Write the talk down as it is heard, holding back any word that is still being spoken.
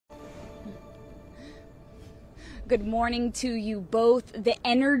Good morning to you both. The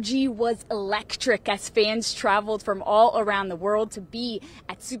energy was electric as fans traveled from all around the world to be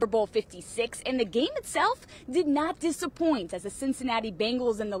at Super Bowl 56, and the game itself did not disappoint as the Cincinnati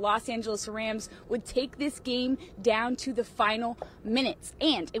Bengals and the Los Angeles Rams would take this game down to the final minutes.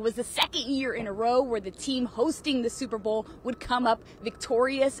 And it was the second year in a row where the team hosting the Super Bowl would come up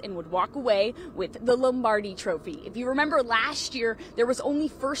victorious and would walk away with the Lombardi Trophy. If you remember last year, there was only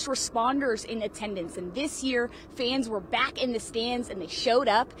first responders in attendance, and this year fans were back in the stands and they showed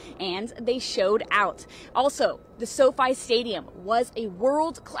up and they showed out. Also, the SoFi Stadium was a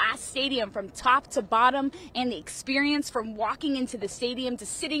world-class stadium from top to bottom, and the experience from walking into the stadium to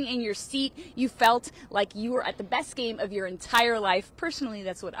sitting in your seat, you felt like you were at the best game of your entire life. Personally,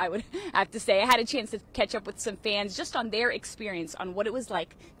 that's what I would have to say. I had a chance to catch up with some fans just on their experience on what it was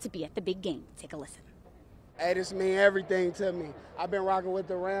like to be at the big game. Take a listen. Hey, this means everything to me. I've been rocking with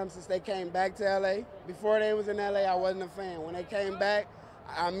the Rams since they came back to L.A. Before they was in L.A., I wasn't a fan. When they came back,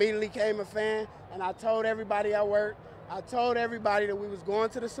 I immediately became a fan, and I told everybody I worked. I told everybody that we was going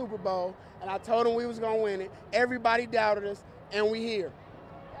to the Super Bowl, and I told them we was going to win it. Everybody doubted us, and we here.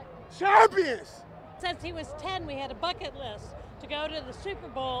 Champions! Since he was 10, we had a bucket list to go to the Super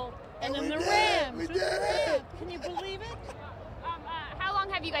Bowl, and then the did. Rams. We with the did. Rams. Can you believe it? How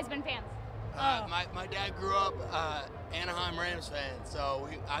long have you guys been fans? My dad grew up Anaheim Rams fan, so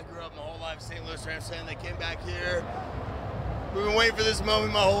I grew up my whole life St. Louis Rams fan. They came back here. We've been waiting for this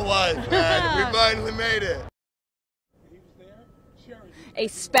moment my whole life, man. We finally made it. A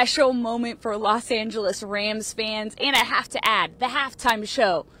special moment for Los Angeles Rams fans, and I have to add, the halftime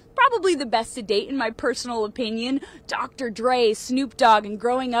show. Probably the best to date in my personal opinion. Dr. Dre, Snoop Dogg, and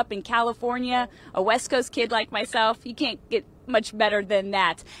growing up in California, a West Coast kid like myself, you can't get much better than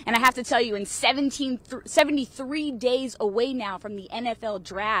that. And I have to tell you, in 73 days away now from the NFL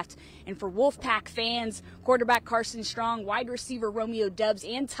draft, and for Wolfpack fans, quarterback Carson Strong, wide receiver Romeo Doubs,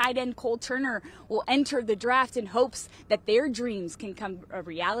 and tight end Cole Turner will enter the draft in hopes that their dreams can come a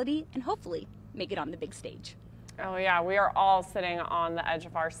reality and hopefully make it on the big stage. Oh yeah, we are all sitting on the edge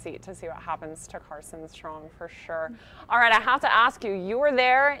of our seat to see what happens to Carson Strong for sure. All right, I have to ask you, you were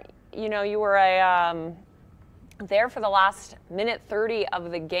there, you know, you were there for the last minute 30 of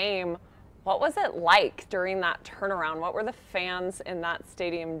the game. What was it like during that turnaround? What were the fans in that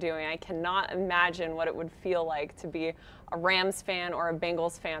stadium doing? I cannot imagine what it would feel like to be a Rams fan or a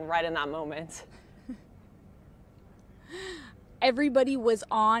Bengals fan right in that moment. Everybody was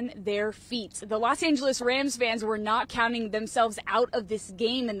on their feet. The Los Angeles Rams fans were not counting themselves out of this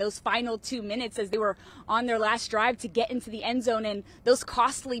game in those final 2 minutes as they were on their last drive to get into the end zone, and those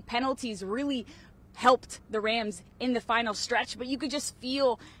costly penalties really helped the Rams in the final stretch, but you could just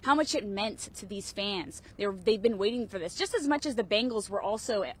feel how much it meant to these fans. They've been waiting for this just as much as the Bengals were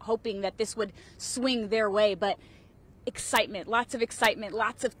also hoping that this would swing their way, but excitement, lots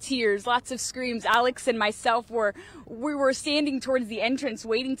of tears, lots of screams. Alex and myself we were standing towards the entrance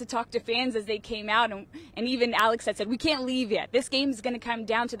waiting to talk to fans as they came out, and even Alex had said, we can't leave yet. This game is going to come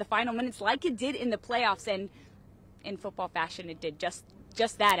down to the final minutes like it did in the playoffs, and in football fashion it did just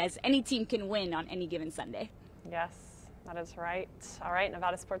that, as any team can win on any given Sunday. Yes, that is right. All right,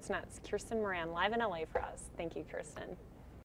 Nevada Sports Net's Kirsten Moran live in LA for us. Thank you, Kirsten.